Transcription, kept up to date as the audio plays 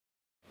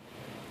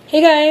Hey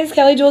guys,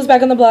 Kelly Jules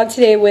back on the blog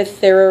today with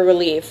Thera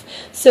Relief.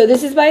 So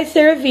this is by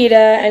Theravita,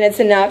 and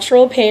it's a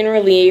natural pain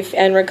relief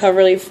and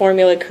recovery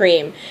formula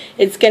cream.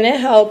 It's going to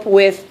help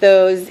with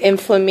those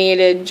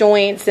inflamed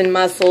joints and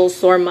muscles,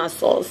 sore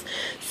muscles.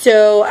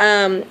 So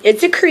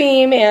it's a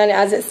cream, and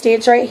as it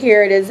states right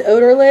here, it is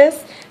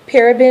odorless,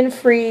 paraben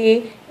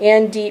free,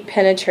 and deep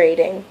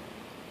penetrating.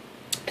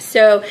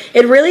 So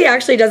it really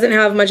actually doesn't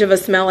have much of a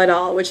smell at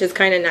all, which is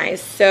kind of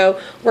nice. So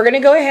we're going to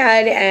go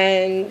ahead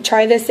and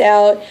try this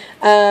out.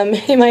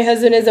 My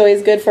husband is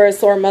always good for a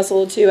sore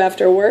muscle too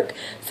after work.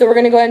 So we're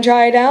going to go ahead and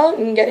try it out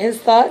and get his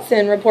thoughts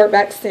and report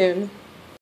back soon.